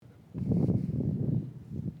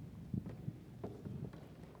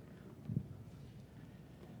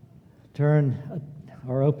turn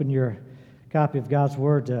or open your copy of God's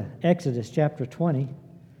Word to Exodus chapter 20.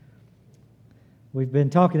 We've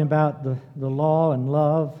been talking about the law and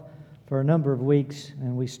love for a number of weeks,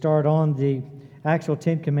 and we start on the actual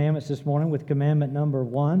Ten Commandments this morning with commandment number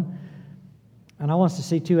 1. And I want us to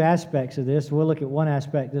see two aspects of this. We'll look at one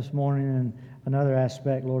aspect this morning and another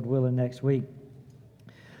aspect, Lord willing, next week.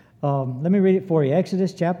 Let me read it for you.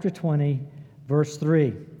 Exodus chapter 20, verse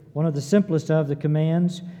 3. One of the simplest of the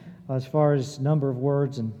commands as far as number of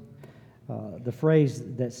words and the phrase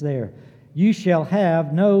that's there. You shall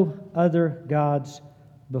have no other gods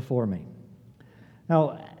before me.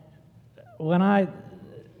 Now, when I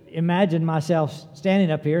imagine myself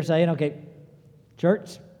standing up here saying, okay,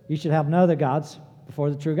 church, you should have no other gods before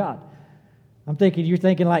the true God. I'm thinking, you're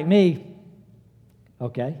thinking like me.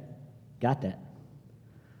 Okay, got that.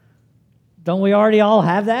 Don't we already all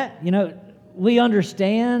have that? You know, we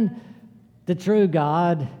understand the true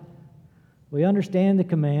God. We understand the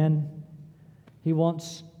command. He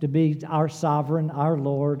wants to be our sovereign, our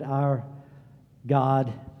Lord, our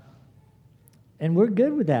God. And we're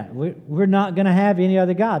good with that. We're not going to have any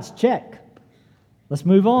other gods. Check. Let's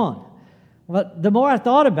move on. But the more I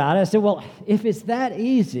thought about it, I said, well, if it's that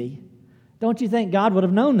easy, don't you think God would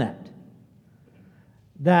have known that?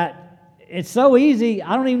 That it's so easy,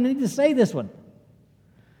 I don't even need to say this one.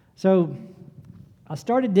 So I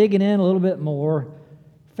started digging in a little bit more,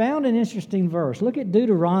 found an interesting verse. Look at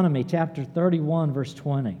Deuteronomy chapter 31, verse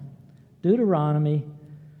 20. Deuteronomy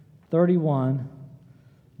 31,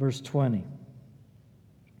 verse 20.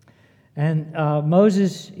 And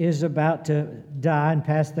Moses is about to die and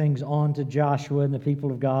pass things on to Joshua, and the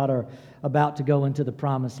people of God are about to go into the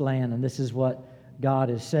promised land. And this is what God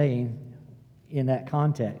is saying in that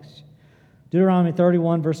context. Deuteronomy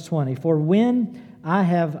 31, verse 20. For when I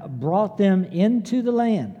have brought them into the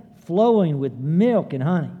land, flowing with milk and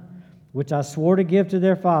honey, which I swore to give to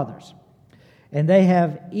their fathers, and they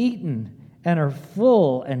have eaten and are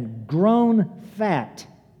full and grown fat,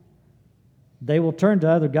 they will turn to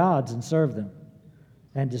other gods and serve them,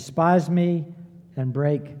 and despise me and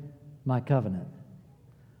break my covenant.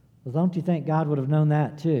 Well, don't you think God would have known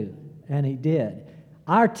that too? And He did.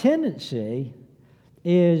 Our tendency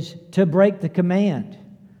is to break the command,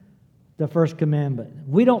 the first commandment.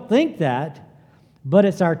 We don't think that, but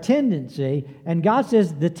it's our tendency. And God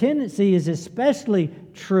says the tendency is especially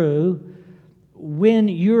true when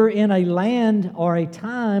you're in a land or a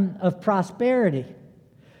time of prosperity.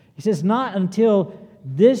 He says, not until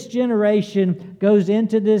this generation goes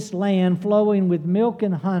into this land flowing with milk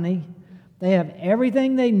and honey, they have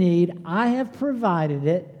everything they need. I have provided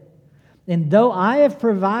it. And though I have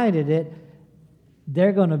provided it,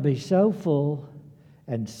 they're going to be so full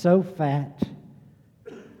and so fat,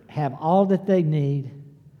 have all that they need.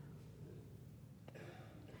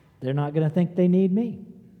 They're not going to think they need me.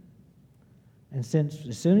 And since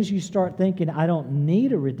as soon as you start thinking, I don't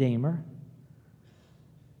need a redeemer,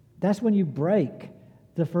 that's when you break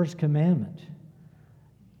the first commandment.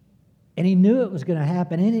 And He knew it was going to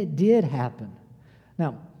happen, and it did happen.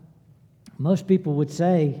 Now, most people would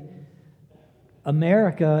say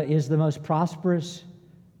America is the most prosperous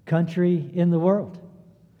country in the world.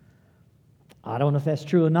 I don't know if that's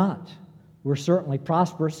true or not. We're certainly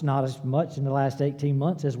prosperous, not as much in the last 18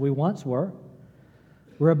 months as we once were.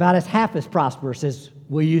 We're about half as prosperous as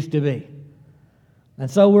we used to be.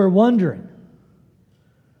 And so we're wondering.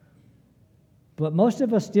 But most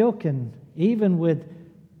of us still can, even with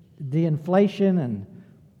the inflation and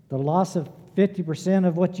the loss of 50%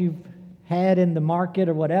 of what you've had in the market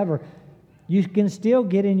or whatever, you can still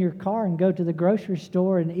get in your car and go to the grocery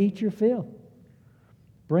store and eat your fill.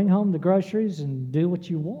 Bring home the groceries and do what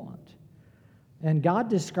you want. And God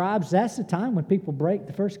describes that's the time when people break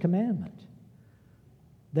the first commandment.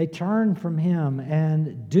 They turn from Him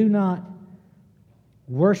and do not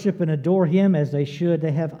worship and adore Him as they should.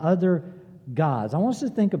 They have other gods. I want us to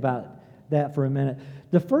think about that for a minute.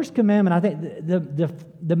 The first commandment, I think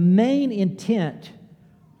the main intent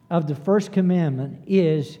of the first commandment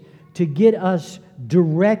is to get us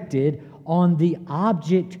directed on the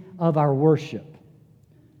object of our worship.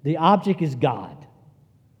 The object is God.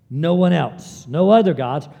 No one else. No other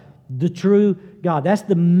gods. The true God. That's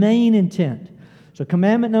the main intent. So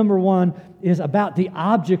commandment number 1 is about the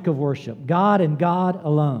object of worship. God and God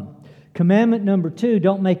alone. Commandment number 2,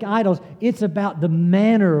 don't make idols. It's about the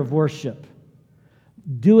manner of worship.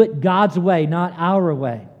 Do it God's way, not our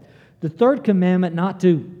way. The third commandment, not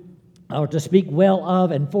to speak well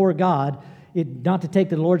of and for God, not to take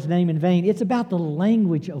the Lord's name in vain. It's about the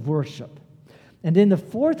language of worship. And in the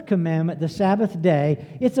fourth commandment, the Sabbath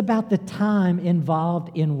day, it's about the time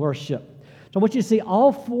involved in worship. So I want you to see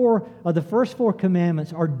all four of the first four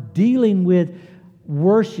commandments are dealing with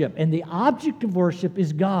worship, and the object of worship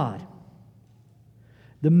is God.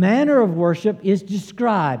 The manner of worship is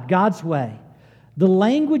described God's way. The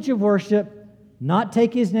language of worship, not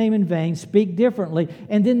take His name in vain, speak differently.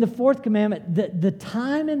 And then the fourth commandment, the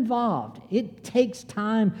time involved. It takes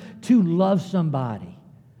time to love somebody.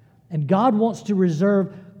 And God wants to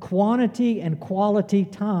reserve quantity and quality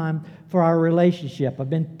time for our relationship. I've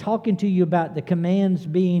been talking to you about the commands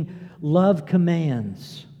being love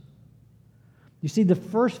commands. You see, the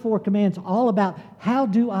first four commands are all about how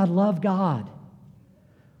do I love God?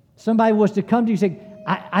 Somebody was to come to you and say,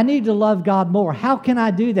 I need to love God more. How can I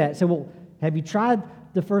do that? Say, well, have you tried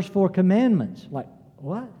the first four commandments? Like,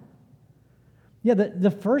 what? Yeah, the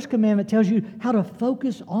first commandment tells you how to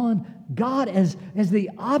focus on God as the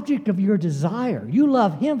object of your desire. You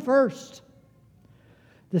love Him first.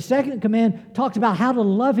 The second command talks about how to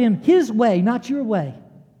love Him His way, not your way.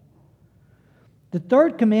 The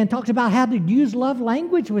third command talks about how to use love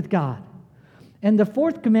language with God. And the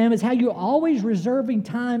fourth commandment is how you're always reserving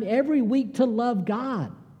time every week to love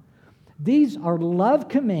God. These are love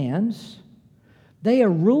commands. They are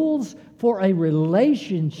rules for a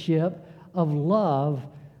relationship of love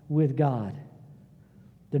with God.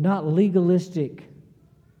 They're not legalistic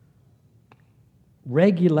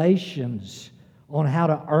regulations on how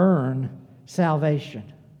to earn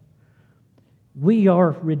salvation. We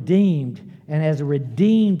are redeemed, and as a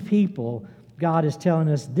redeemed people, God is telling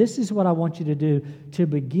us, this is what I want you to do to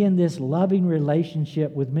begin this loving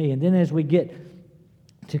relationship with me. And then as we get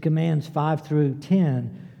to commands 5 through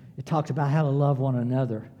 10, it talks about how to love one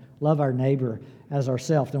another, love our neighbor as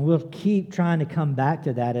ourselves. And we'll keep trying to come back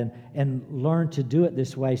to that and learn to do it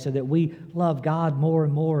this way so that we love God more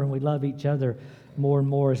and more and we love each other more and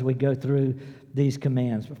more as we go through these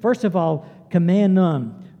commands. But first of all, command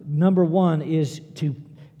number 1 is to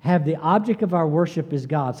have the object of our worship is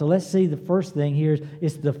God. So let's see the first thing here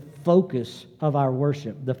is the focus of our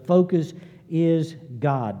worship. The focus is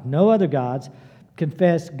God. No other gods.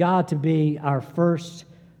 Confess God to be our first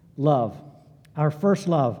love. Our first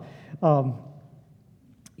love.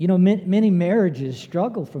 Many marriages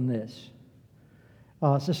struggle from this.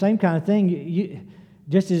 It's the same kind of thing.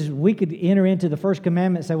 Just as we could enter into the first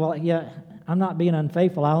commandment and say, well, yeah, I'm not being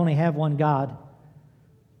unfaithful. I only have one God.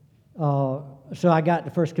 So I got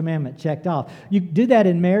the first commandment checked off. You do that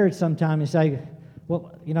in marriage sometime and say,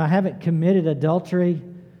 well, I haven't committed adultery.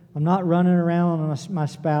 I'm not running around on my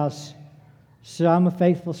spouse. So I'm a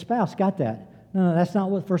faithful spouse. Got that? No, that's not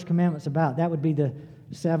what the first commandment's about. That would be the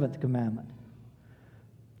seventh commandment.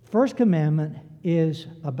 First commandment is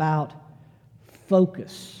about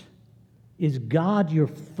focus. Is God your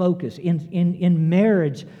focus? In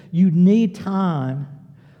marriage, you need time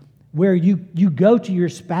where you go to your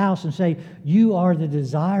spouse and say, you are the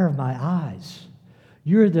desire of my eyes.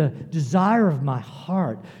 You're the desire of my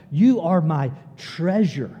heart. You are my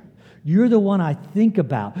treasure. You're the one I think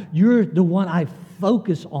about. You're the one I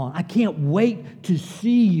focus on. I can't wait to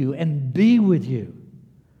see you and be with you.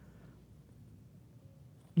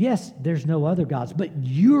 Yes, there's no other gods, but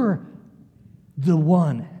you're the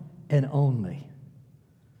one and only.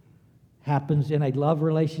 Happens in a love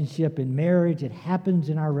relationship, in marriage. It happens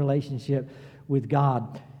in our relationship with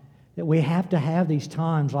God. That we have to have these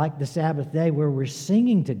times like the Sabbath day where we're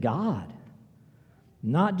singing to God.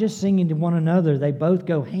 Not just singing to one another. They both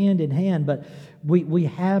go hand in hand, but we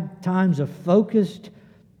have times of focused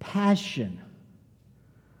passion.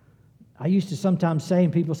 I used to sometimes say,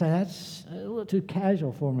 and people say, that's a little too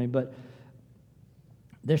casual for me, but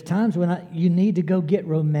there's times when you need to go get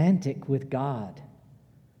romantic with God.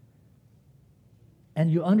 And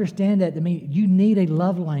you understand that you need a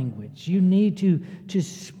love language. You need to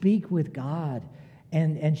speak with God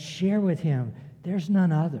and share with Him. There's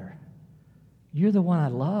none other. You're the one I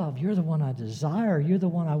love. You're the one I desire. You're the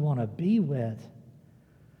one I want to be with.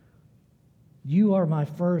 You are my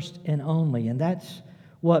first and only. And that's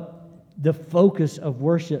what the focus of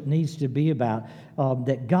worship needs to be about,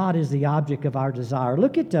 that God is the object of our desire.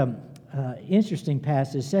 Look at interesting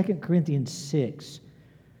passage, 2 Corinthians 6.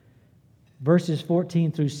 Verses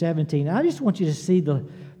 14 through 17. I just want you to see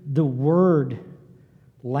the words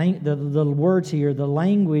here, the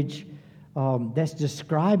language that's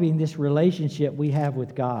describing this relationship we have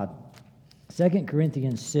with God. 2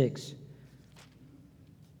 Corinthians 6.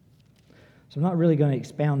 So I'm not really going to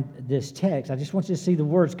expound this text. I just want you to see the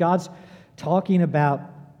words. God's talking about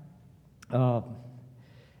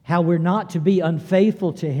how we're not to be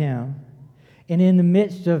unfaithful to Him. And in the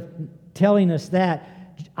midst of telling us that,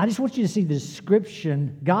 I just want you to see the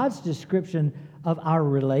description, God's description of our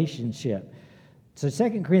relationship. So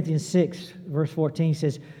 2 Corinthians 6, verse 14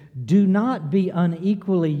 says, do not be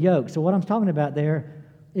unequally yoked. So what I'm talking about there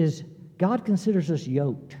is God considers us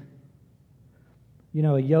yoked. You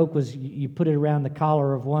know, a yoke was you put it around the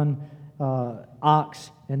collar of one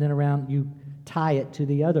ox, and then around you tie it to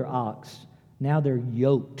the other ox. Now they're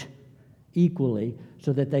yoked equally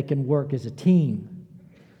so that they can work as a team.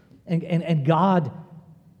 And God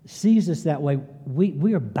sees us that way.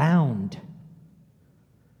 We are bound.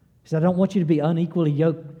 He said, I don't want you to be unequally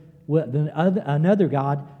yoked with another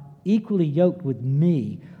God, equally yoked with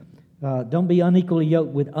me. Don't be unequally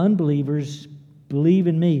yoked with unbelievers. Believe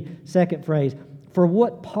in me. Second phrase, for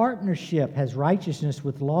what partnership has righteousness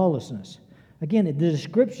with lawlessness? Again, the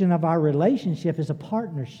description of our relationship is a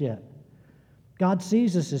partnership. God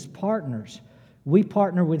sees us as partners. We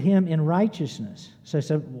partner with Him in righteousness. So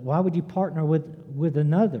why would you partner with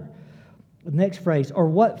another? The next phrase, or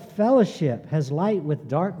what fellowship has light with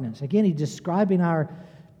darkness? Again, he's describing our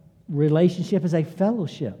relationship as a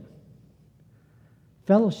fellowship.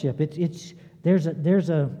 Fellowship. There's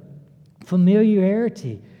a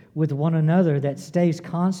familiarity with one another that stays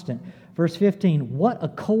constant. Verse 15, what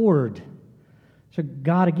accord? So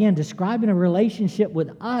God, again, describing a relationship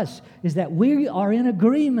with us is that we are in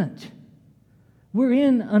agreement. We're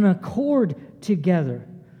in an accord together.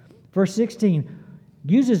 Verse 16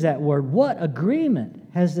 uses that word. What agreement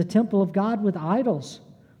has the temple of God with idols?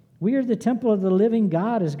 We are the temple of the living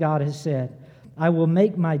God, as God has said. I will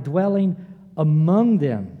make my dwelling among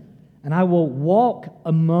them, and I will walk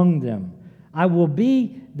among them. I will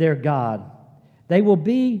be their God. They will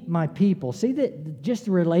be my people. See that just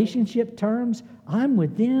the relationship terms? I'm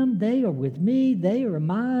with them. They are with me. They are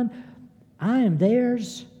mine. I am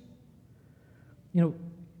theirs. You know,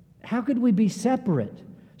 how could we be separate?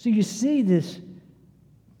 So you see this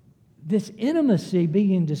intimacy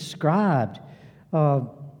being described.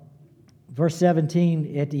 Verse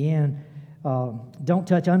 17 at the end, don't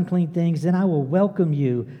touch unclean things, then I will welcome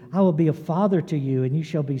you. I will be a father to you, and you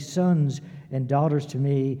shall be sons and daughters to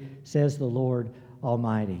me, says the Lord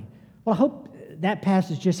Almighty. Well, I hope that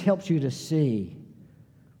passage just helps you to see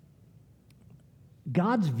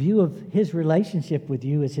God's view of His relationship with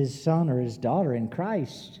you as His son or His daughter in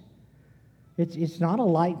Christ. It's not a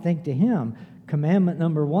light thing to Him. Commandment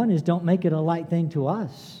number 1 is don't make it a light thing to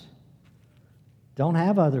us. Don't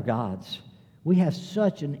have other gods. We have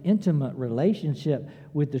such an intimate relationship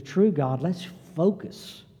with the true God. Let's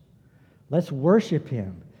focus. Let's worship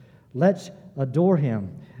Him. Let's adore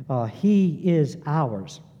Him. He is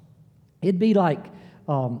ours. It'd be like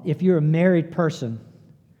if you're a married person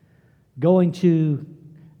going to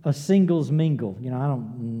a singles mingle. You know, I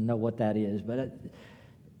don't know what that is, but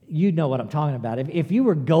you know what I'm talking about. If you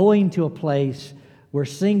were going to a place where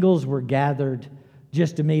singles were gathered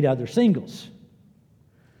just to meet other singles,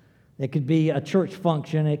 it could be a church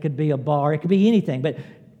function, it could be a bar, it could be anything, but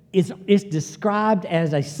it's described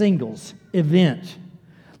as a singles event.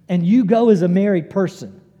 And you go as a married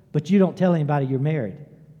person, but you don't tell anybody you're married.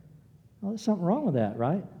 Well, there's something wrong with that,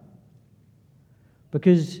 right?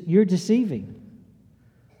 Because you're deceiving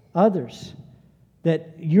others,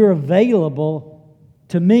 that you're available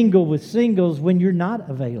to mingle with singles when you're not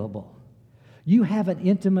available. You have an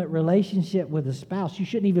intimate relationship with a spouse. You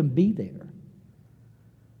shouldn't even be there.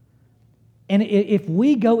 And if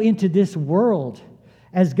we go into this world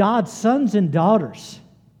as God's sons and daughters,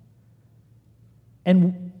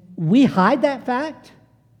 and we hide that fact,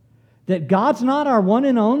 that God's not our one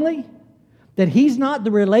and only, that He's not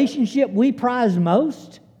the relationship we prize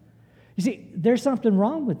most, you see, there's something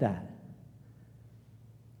wrong with that.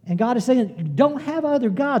 And God is saying, don't have other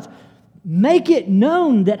gods. Make it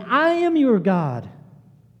known that I am your God.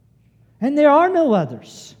 And there are no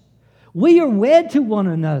others. We are wed to one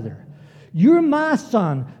another. You're my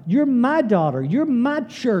son. You're my daughter. You're my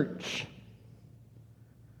church.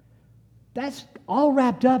 That's all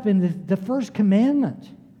wrapped up in the first commandment,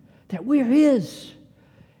 that we're His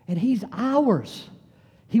and He's ours.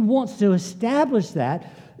 He wants to establish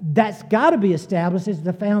that. That's got to be established as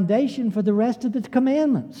the foundation for the rest of the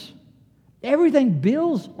commandments. Everything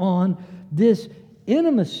builds on this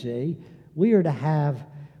intimacy we are to have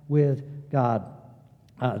with God,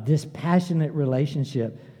 this passionate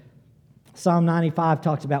relationship. Psalm 95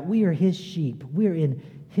 talks about we are His sheep. We're in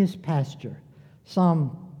His pasture.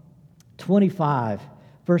 Psalm 25,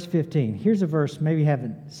 verse 15. Here's a verse, maybe you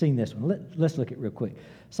haven't seen this one. Let's look at it real quick.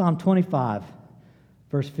 Psalm 25,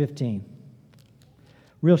 verse 15.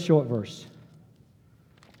 Real short verse.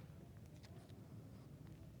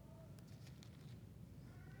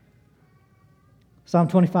 Psalm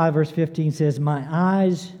 25, verse 15 says, my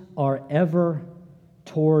eyes are ever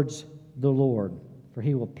towards the Lord, for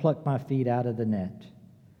he will pluck my feet out of the net.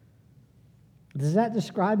 Does that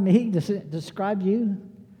describe me? Does it describe you?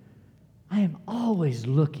 I am always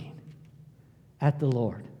looking at the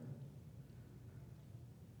Lord.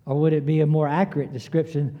 Or would it be a more accurate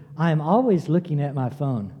description? I am always looking at my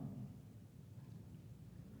phone.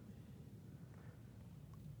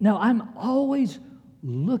 No, I'm always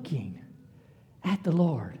looking at the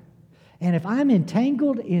Lord. And if I'm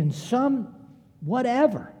entangled in some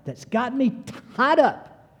whatever that's got me tied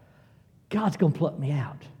up, God's going to pluck me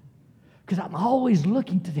out. Because I'm always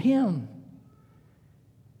looking to Him.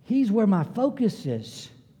 He's where my focus is.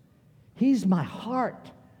 He's my heart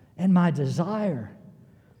and my desire.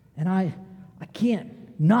 And I can't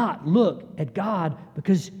not look at God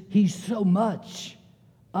because He's so much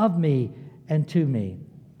of me and to me.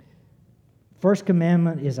 First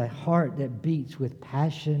commandment is a heart that beats with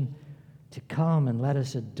passion to come and let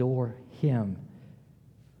us adore Him.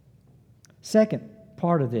 Second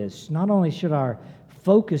part of this, not only should our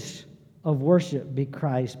focus of worship be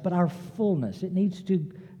Christ, but our fullness. It needs to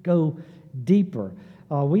go deeper.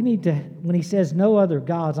 We need to, when he says no other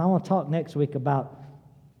gods, I want to talk next week about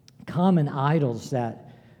common idols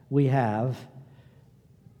that we have.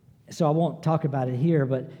 So I won't talk about it here,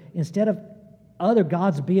 but instead of other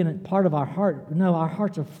gods being a part of our heart, no, our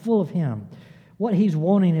hearts are full of Him. What He's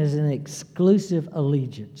wanting is an exclusive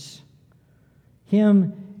allegiance.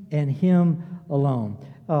 Him and Him alone.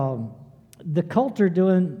 The culture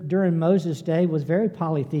during Moses' day was very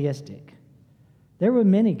polytheistic. There were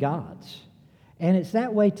many gods. And it's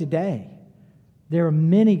that way today. There are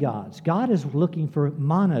many gods. God is looking for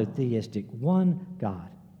monotheistic. One God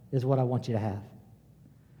is what I want you to have.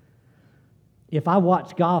 If I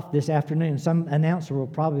watch golf this afternoon, some announcer will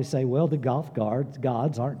probably say, well, the golf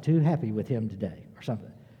gods aren't too happy with him today or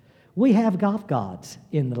something. We have golf gods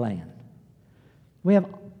in the land. We have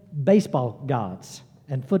baseball gods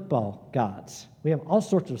and football gods. We have all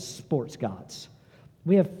sorts of sports gods.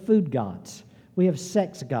 We have food gods. We have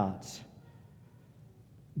sex gods.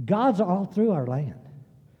 Gods are all through our land.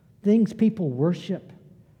 Things people worship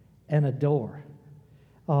and adore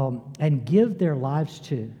and give their lives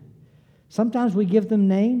to. Sometimes we give them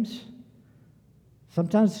names.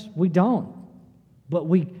 Sometimes we don't. But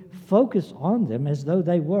we focus on them as though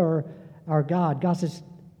they were our God. God says,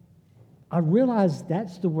 I realize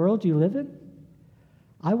that's the world you live in.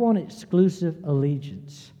 I want exclusive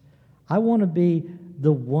allegiance. I want to be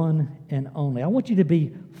the one and only. I want you to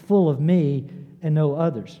be full of me and no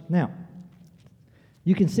others. Now,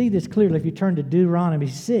 you can see this clearly if you turn to Deuteronomy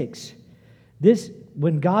 6.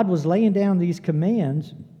 When God was laying down these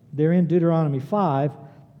commands, they're in Deuteronomy 5.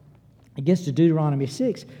 It gets to Deuteronomy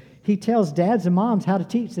 6. He tells dads and moms how to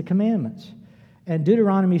teach the commandments. And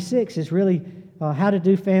Deuteronomy 6 is really how to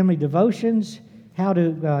do family devotions, how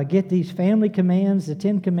to get these family commands, the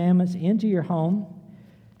 10 Commandments, into your home.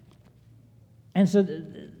 And so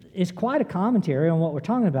it's quite a commentary on what we're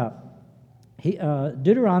talking about.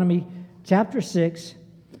 Deuteronomy chapter 6,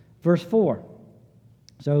 verse 4.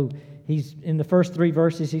 So he's in the first 3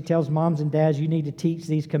 verses, he tells moms and dads, you need to teach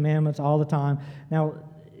these commandments all the time. Now,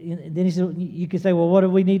 then he said, you can say, well, what do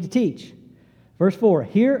we need to teach? Verse 4,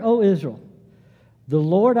 Hear, O Israel, the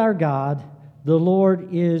Lord our God, the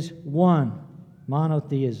Lord is one.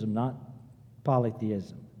 Monotheism, not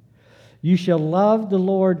polytheism. You shall love the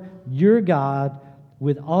Lord your God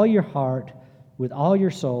with all your heart, with all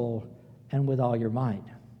your soul, and with all your might.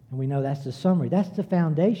 And we know that's the summary. That's the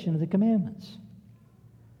foundation of the commandments.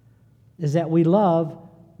 Is that we love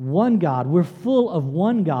one God. We're full of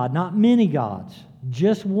one God, not many gods,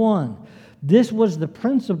 just one. This was the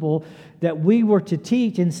principle that we were to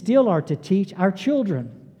teach and still are to teach our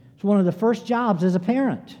children. It's one of the first jobs as a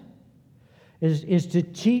parent, is to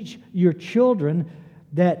teach your children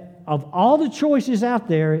that of all the choices out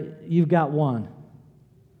there, you've got one.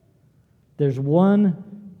 There's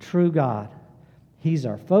one true God. He's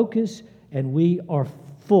our focus, and we are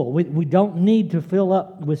full. We don't need to fill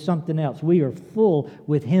up with something else. We are full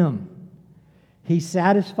with Him. He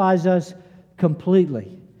satisfies us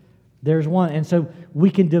completely. There's one. And so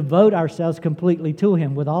we can devote ourselves completely to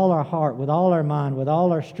Him with all our heart, with all our mind, with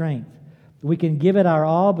all our strength. We can give it our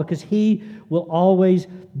all because He will always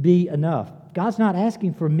be enough. God's not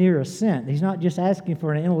asking for mere assent. He's not just asking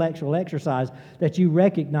for an intellectual exercise that you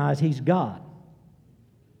recognize He's God.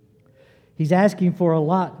 He's asking for a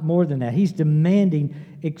lot more than that. He's demanding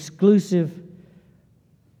exclusive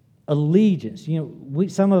allegiance. You know,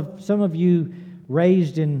 some of you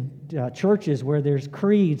raised in churches where there's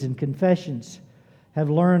creeds and confessions have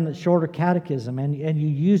learned the shorter catechism, and you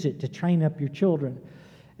use it to train up your children.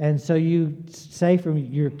 And so you say from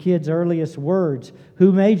your kids' earliest words,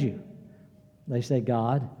 who made you? They say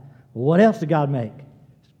God. Well, what else did God make?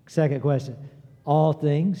 Second question, all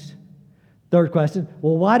things. Third question,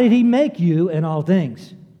 well, why did He make you and all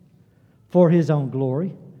things? For His own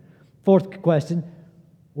glory. Fourth question,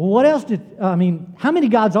 well, what else how many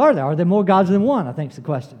gods are there? Are there more gods than one? I think is the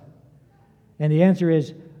question. And the answer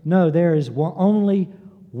is, no, there is only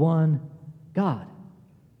one God.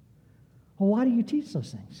 Well, why do you teach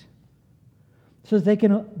those things? So that they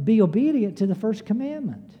can be obedient to the first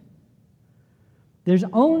commandment. There's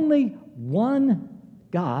only one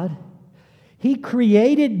God. He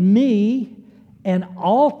created me and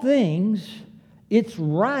all things. It's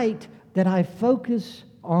right that I focus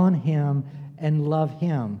on Him and love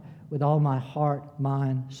Him with all my heart,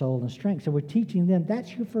 mind, soul, and strength. So we're teaching them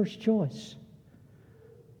that's your first choice,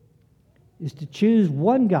 is to choose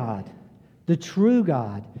one God, the true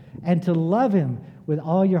God, and to love Him with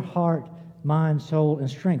all your heart, mind, soul, and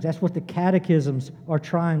strength. That's what the catechisms are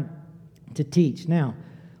trying to teach. Now,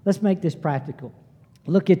 let's make this practical.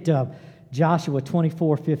 Look at Joshua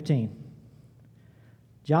 24:15.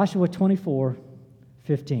 Joshua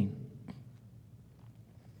 24:15.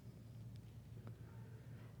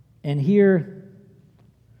 And here,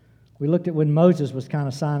 we looked at when Moses was kind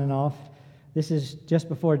of signing off. This is just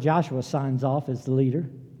before Joshua signs off as the leader.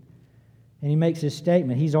 And he makes his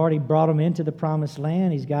statement. He's already brought them into the promised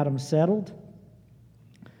land. He's got them settled.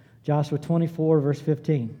 Joshua 24, verse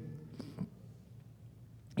 15.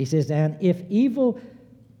 He says, And if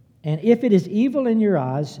it is evil in your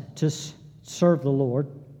eyes to serve the Lord,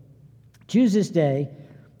 choose this day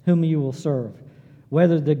whom you will serve,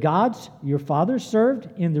 whether the gods your fathers served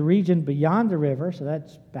in the region beyond the river, so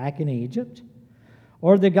that's back in Egypt,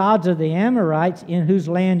 or the gods of the Amorites in whose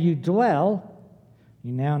land you dwell.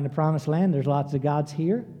 You're now in the promised land. There's lots of gods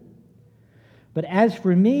here. But as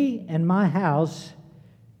for me and my house,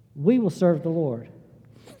 we will serve the Lord.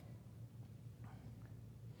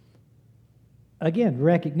 Again,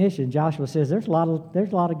 recognition. Joshua says there's a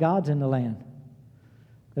lot of gods in the land.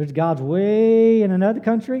 There's gods way in another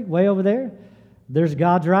country, way over there. There's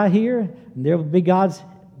gods right here, and there will be gods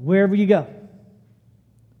wherever you go.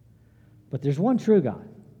 But there's one true God.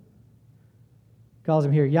 He calls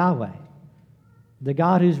Him here Yahweh, the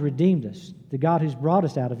God who's redeemed us, the God who's brought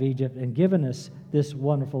us out of Egypt and given us this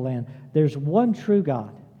wonderful land. There's one true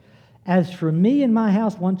God. As for me and my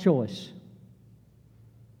house, one choice.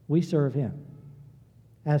 We serve Him.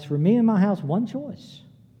 As for me and my house, one choice.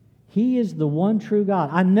 He is the one true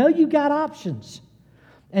God. I know you got options,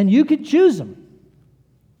 and you could choose them.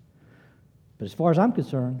 But as far as I'm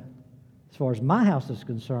concerned, as far as my house is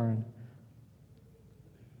concerned,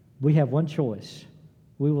 we have one choice.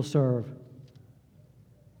 We will serve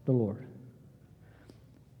the Lord.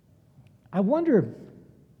 I wonder,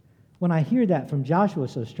 when I hear that from Joshua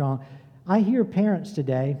so strong, I hear parents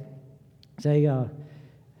today say,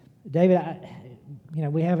 David,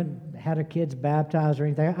 we haven't had our kids baptized or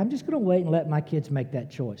anything. I'm just going to wait and let my kids make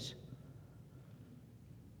that choice.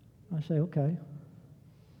 I say, okay.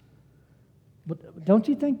 But don't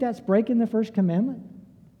you think that's breaking the first commandment?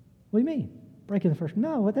 What do you mean? Breaking the first?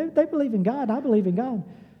 No, they believe in God. I believe in God.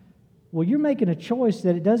 Well, you're making a choice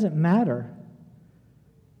that it doesn't matter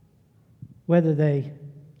whether they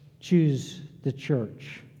choose the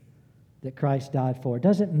church that Christ died for. It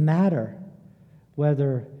doesn't matter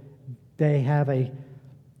whether they have a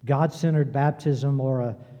God-centered baptism or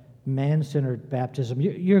a man-centered baptism.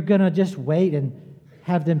 You're going to just wait and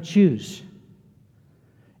have them choose.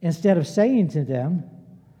 Instead of saying to them,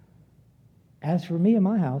 as for me and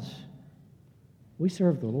my house, we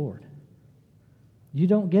serve the Lord. You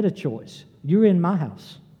don't get a choice. You're in my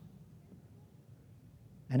house.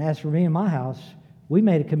 And as for me and my house, we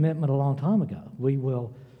made a commitment a long time ago. We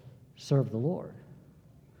will serve the Lord.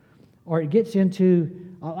 Or it gets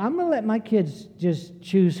into, I'm going to let my kids just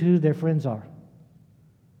choose who their friends are.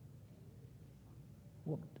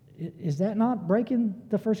 Well, is that not breaking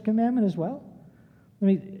the first commandment as well? I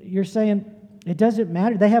mean, you're saying it doesn't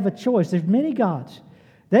matter. They have a choice. There's many gods.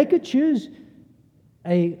 They could choose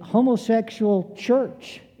a homosexual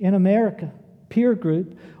church in America, peer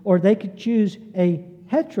group, or they could choose a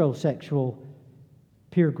heterosexual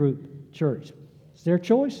peer group church. It's their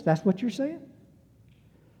choice. That's what you're saying?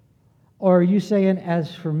 Or are you saying,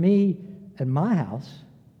 as for me and my house,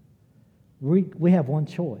 we have one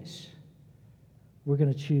choice. We're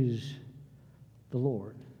going to choose the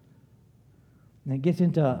Lord. And it gets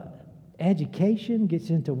into education, gets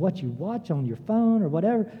into what you watch on your phone or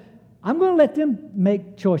whatever. I'm going to let them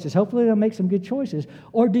make choices. Hopefully they'll make some good choices.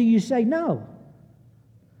 Or do you say, no,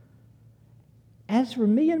 as for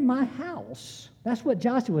me and my house, that's what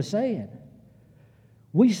Joshua was saying.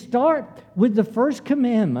 We start with the first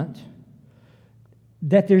commandment,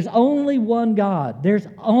 that there's only one God. There's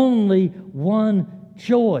only one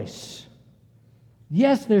choice.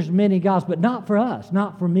 Yes, there's many gods, but not for us,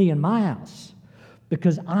 not for me and my house,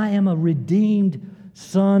 because I am a redeemed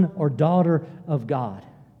son or daughter of God.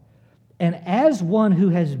 And as one who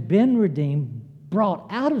has been redeemed, brought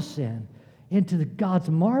out of sin into God's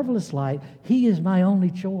marvelous light, He is my only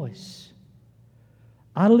choice.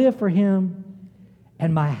 I live for Him,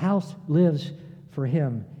 and my house lives for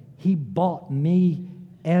Him. He bought me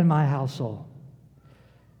and my household.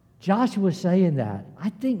 Joshua's saying that. I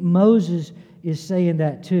think Moses is saying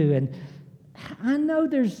that too. And I know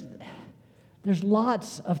there's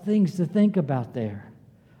lots of things to think about there.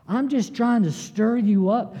 I'm just trying to stir you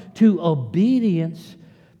up to obedience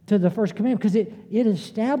to the first commandment, because it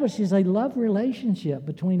establishes a love relationship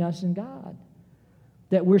between us and God.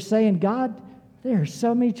 That we're saying, God, there are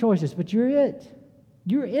so many choices, but you're it.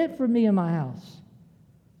 You're it for me and my house.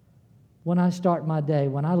 When I start my day,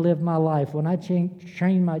 when I live my life, when I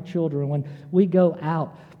train my children, when we go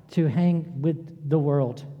out to hang with the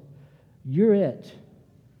world, you're it.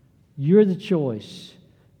 You're the choice.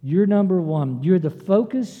 You're number one. You're the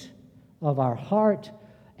focus of our heart,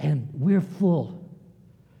 and we're full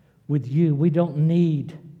with you. We don't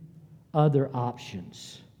need other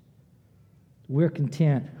options. We're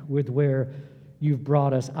content with where you've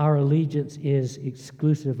brought us. Our allegiance is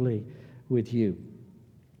exclusively with you.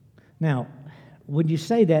 Now, when you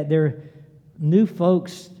say that, there are new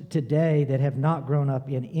folks today that have not grown up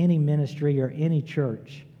in any ministry or any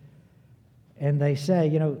church. And they say,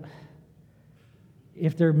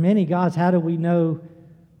 if there are many gods, how do we know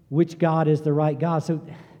which God is the right God? So,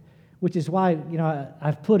 which is why,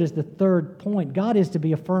 I've put as the third point, God is to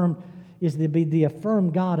be the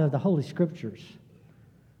affirmed God of the Holy Scriptures.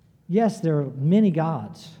 Yes, there are many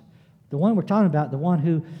gods. The one we're talking about, the one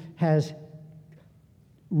who has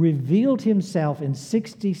revealed Himself in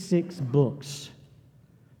 66 books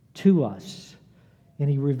to us. And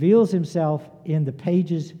He reveals Himself in the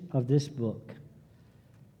pages of this book.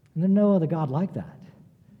 And there's no other God like that.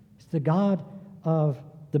 It's the God of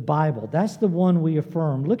the Bible. That's the one we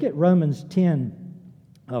affirm. Look at Romans 10,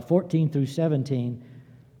 14 through 17,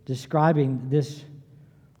 describing this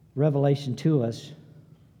revelation to us.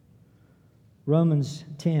 Romans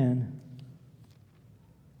 10.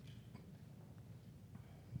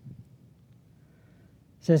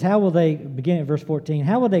 Says, how will they, begin at verse 14,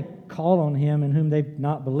 how will they call on Him in whom they've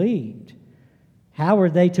not believed? How are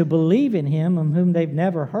they to believe in Him of whom they've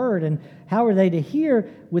never heard? And how are they to hear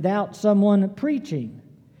without someone preaching?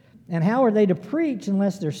 And how are they to preach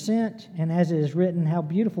unless they're sent? And as it is written, how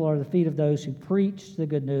beautiful are the feet of those who preach the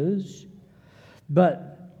good news.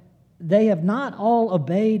 But they have not all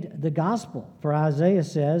obeyed the gospel. For Isaiah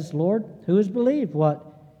says, Lord, who has believed what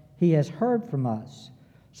he has heard from us?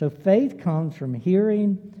 So faith comes from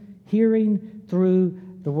hearing through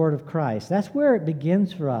the word of Christ. That's where it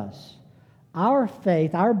begins for us. Our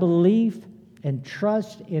faith, our belief and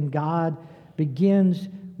trust in God begins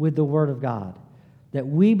with the word of God. That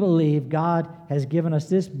we believe God has given us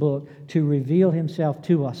this book to reveal Himself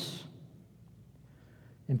to us.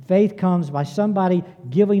 And faith comes by somebody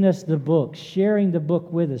giving us the book, sharing the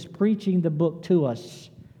book with us, preaching the book to us.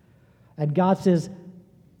 And God says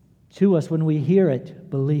to us when we hear it,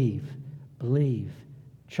 believe,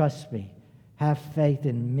 trust me, have faith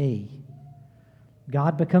in me.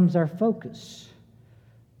 God becomes our focus.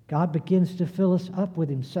 God begins to fill us up with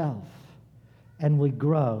Himself, and we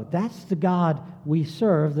grow. That's the God we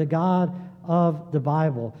serve, the God of the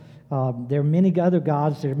Bible. There are many other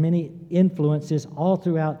gods, there are many influences all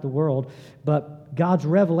throughout the world, but God's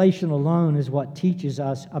revelation alone is what teaches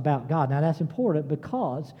us about God. Now that's important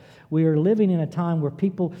because we are living in a time where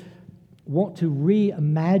people want to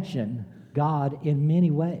reimagine God in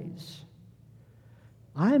many ways.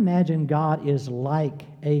 I imagine God is like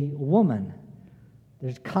a woman.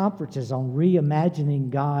 There's conferences on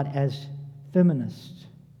reimagining God as feminist.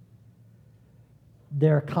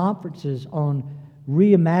 There are conferences on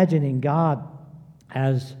reimagining God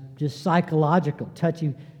as just psychological,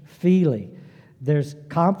 touchy-feely. There's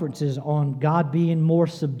conferences on God being more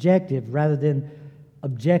subjective rather than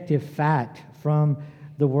objective fact from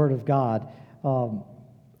the Word of God.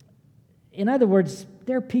 In other words,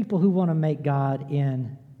 there are people who want to make God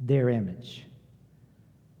in their image.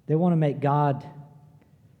 They want to make God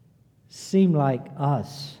seem like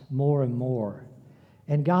us more and more.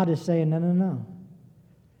 And God is saying, no.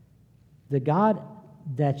 The God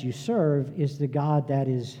that you serve is the God that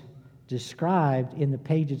is described in the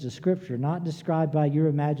pages of Scripture, not described by your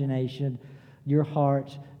imagination, your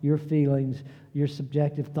heart, your feelings, your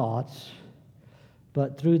subjective thoughts.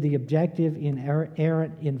 but through the objective,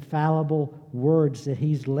 inerrant, infallible words that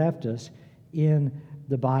He's left us in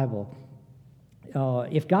the Bible.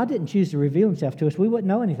 If God didn't choose to reveal Himself to us, we wouldn't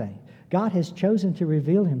know anything. God has chosen to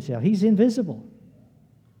reveal Himself. He's invisible.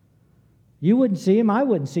 You wouldn't see Him, I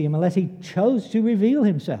wouldn't see Him unless He chose to reveal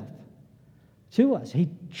Himself to us. He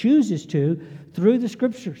chooses to through the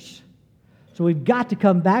Scriptures. So we've got to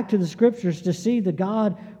come back to the Scriptures to see the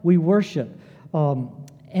God we worship.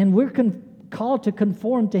 And we're called to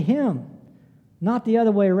conform to Him, not the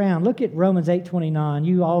other way around. Look at Romans 8:29.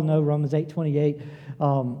 You all know Romans 8:28.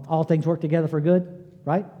 All things work together for good,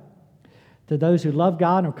 right? To those who love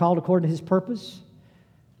God and are called according to His purpose.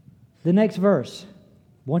 The next verse,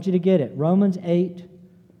 I want you to get it. Romans 8,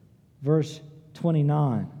 verse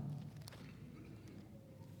 29.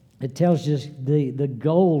 It tells us the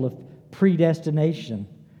goal of predestination.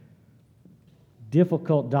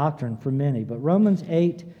 Difficult doctrine for many. But Romans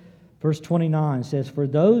 8, verse 29 says, "For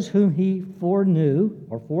those whom He foreknew,"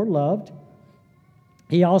 or foreloved,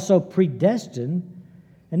 He also predestined.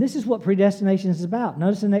 And this is what predestination is about.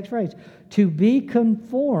 Notice the next phrase. "To be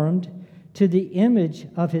conformed to the image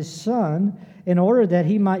of His Son, in order that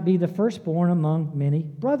He might be the firstborn among many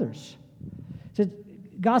brothers." So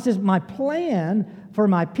God says, my plan for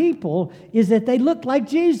my people is that they look like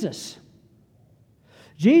Jesus.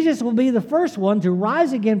 Jesus will be the first one to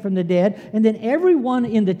rise again from the dead, and then everyone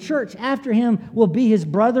in the church after Him will be His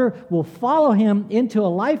brother, will follow Him into a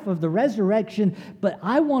life of the resurrection, but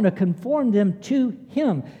I want to conform them to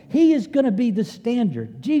Him. He is going to be the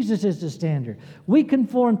standard. Jesus is the standard. We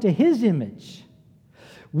conform to His image.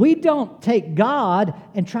 We don't take God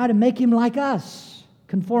and try to make Him like us,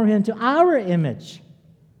 conform Him to our image.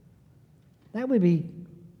 That would be,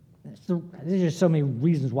 there's just so many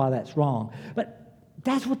reasons why that's wrong. But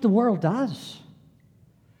that's what the world does.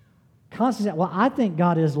 Constantly, well, I think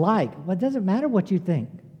God is like. Well, it doesn't matter what you think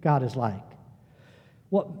God is like.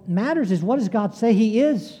 What matters is, what does God say He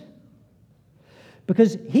is?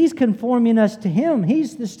 Because He's conforming us to Him.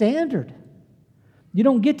 He's the standard. You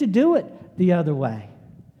don't get to do it the other way.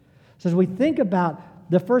 So as we think about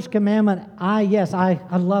the first commandment, I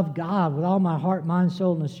love God with all my heart, mind,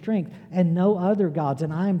 soul, and strength, and no other gods,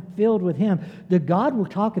 and I am filled with Him. The God we're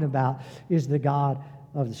talking about is the God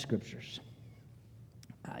of the Scriptures.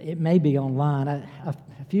 It may be online. A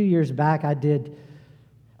few years back, I did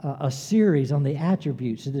a series on the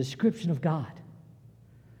attributes, the description of God.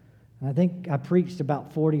 And I think I preached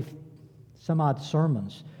about 40 some odd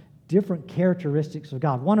sermons, different characteristics of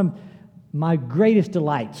God. One of my greatest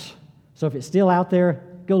delights. So if it's still out there,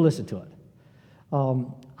 go listen to it.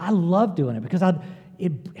 I love doing it because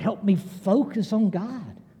it helped me focus on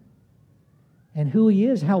God and who He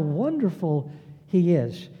is, how wonderful He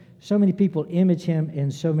is. So many people image Him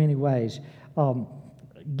in so many ways.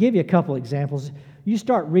 Give you a couple examples. You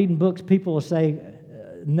start reading books, people will say,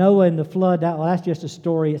 Noah and the flood, that's just a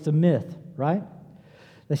story, it's a myth, right?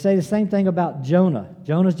 They say the same thing about Jonah.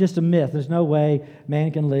 Jonah's just a myth. There's no way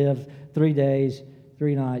man can live 3 days,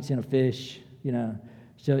 3 nights in a fish,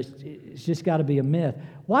 So it's just got to be a myth.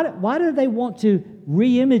 Why do they want to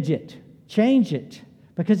re-image it, change it?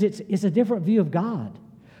 Because it's a different view of God.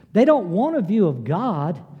 They don't want a view of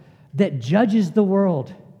God that judges the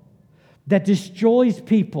world, that destroys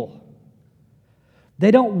people.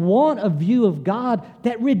 They don't want a view of God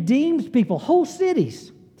that redeems people, whole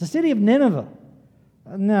cities. The city of Nineveh.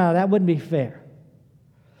 No, that wouldn't be fair.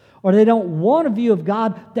 Or they don't want a view of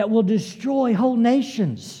God that will destroy whole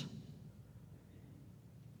nations.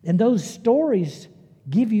 And those stories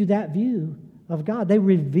give you that view of God. They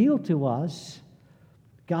reveal to us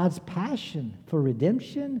God's passion for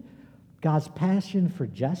redemption, God's passion for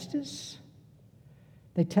justice.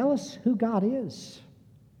 They tell us who God is.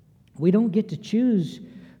 We don't get to choose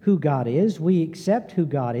who God is. We accept who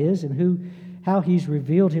God is and how He's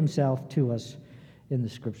revealed Himself to us in the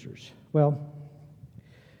Scriptures. Well,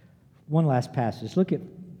 one last passage. Look at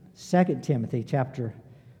 2 Timothy chapter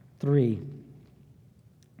 3,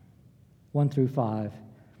 1 through 5,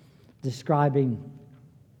 describing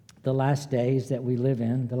the last days that we live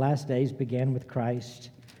in. The last days began with Christ,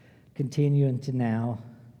 continuing to now.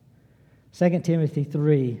 2 Timothy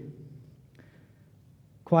 3,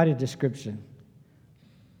 quite a description.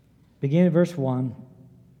 Beginning at verse 1,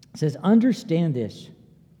 it says, "Understand this.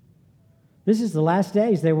 This is the last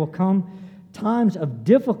days. There will come times of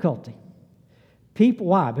difficulty.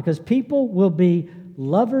 Why? Because people will be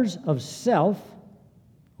lovers of self.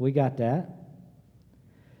 We got that.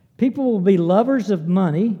 People will be lovers of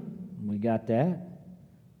money. We got that.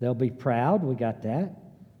 They'll be proud. We got that.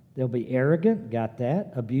 They'll be arrogant. Got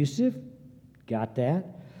that. Abusive. Got that.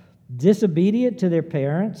 Disobedient to their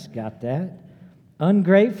parents. Got that.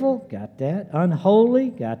 Ungrateful, got that. Unholy,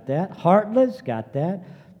 got that. Heartless, got that.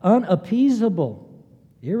 Unappeasable,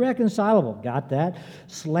 irreconcilable, got that.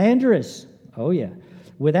 Slanderous, oh yeah.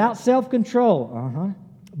 Without self-control,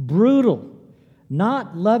 Brutal,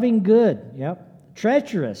 not loving good, yep.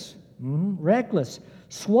 Treacherous, reckless,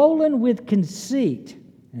 swollen with conceit.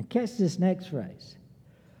 And catch this next phrase.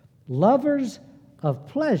 Lovers of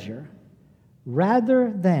pleasure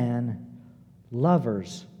rather than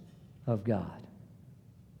lovers of God.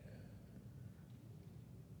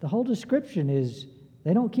 The whole description is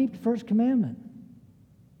they don't keep the first commandment.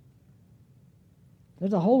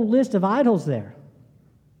 There's a whole list of idols there.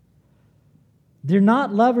 They're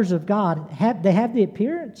not lovers of God. They have the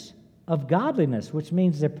appearance of godliness, which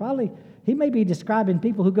means he may be describing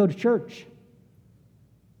people who go to church,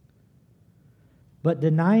 but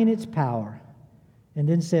denying its power. And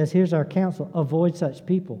then says, here's our counsel, avoid such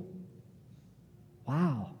people.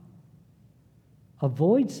 Wow.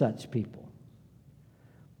 Avoid such people.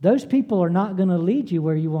 Those people are not going to lead you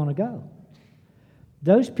where you want to go.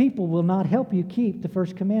 Those people will not help you keep the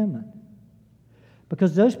first commandment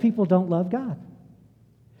because those people don't love God.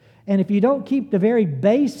 And if you don't keep the very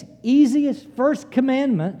base, easiest first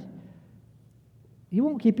commandment, you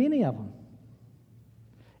won't keep any of them.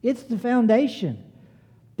 It's the foundation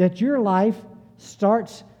that your life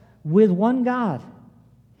starts with one God.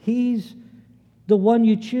 He's the one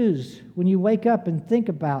you choose when you wake up and think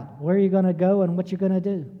about where you're going to go and what you're going to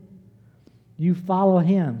do. You follow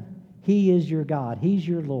Him. He is your God. He's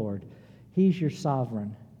your Lord. He's your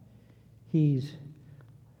sovereign. He's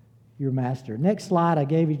your master. Next slide, I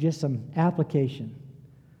gave you just some application.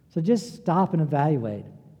 So just stop and evaluate.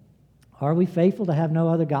 Are we faithful to have no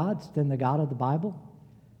other gods than the God of the Bible?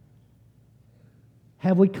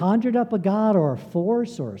 Have we conjured up a god or a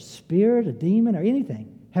force or a spirit, a demon, or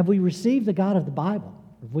anything? Have we received the God of the Bible?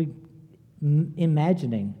 Are we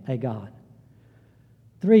imagining a God?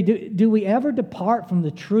 3, do we ever depart from the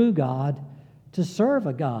true God to serve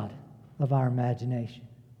a God of our imagination?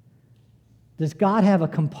 Does God have a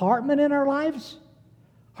compartment in our lives?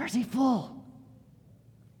 Or is He full?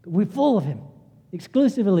 We're full of Him.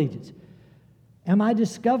 Exclusive allegiance. Am I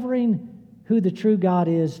discovering who the true God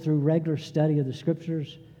is through regular study of the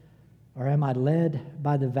Scriptures? Or am I led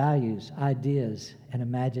by the values, ideas, and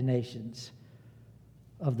imaginations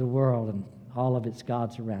of the world and all of its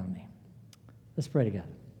gods around me? Let's pray together.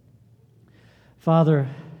 Father,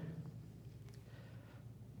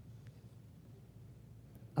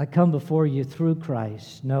 I come before you through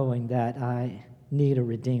Christ knowing that I need a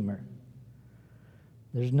Redeemer.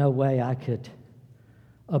 There's no way I could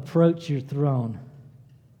approach your throne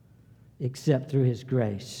except through His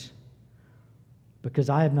grace, because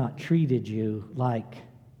I have not treated you like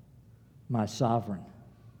my sovereign,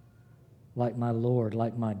 like my Lord,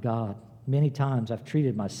 like my God. Many times I've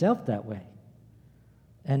treated myself that way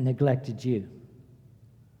and neglected you.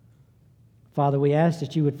 Father, we ask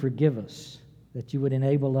that you would forgive us, that you would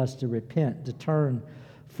enable us to repent, to turn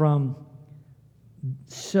from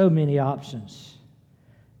so many options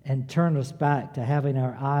and turn us back to having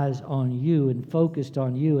our eyes on you and focused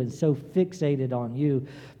on you and so fixated on you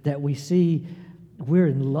that we see we're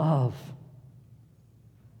in love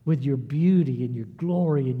with your beauty and your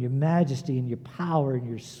glory and your majesty and your power and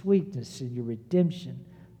your sweetness and your redemption,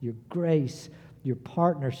 your grace, your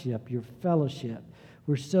partnership, your fellowship.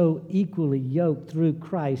 We're so equally yoked through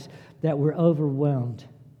Christ that we're overwhelmed.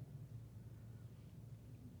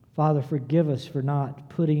 Father, forgive us for not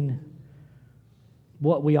putting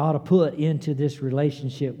what we ought to put into this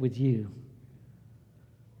relationship with you.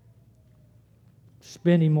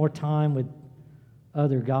 Spending more time with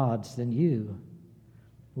other gods than you.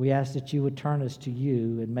 We ask that you would turn us to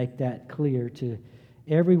you and make that clear to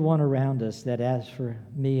everyone around us that as for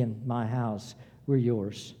me and my house, we're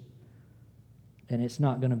yours. And it's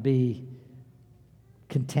not going to be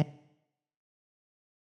content.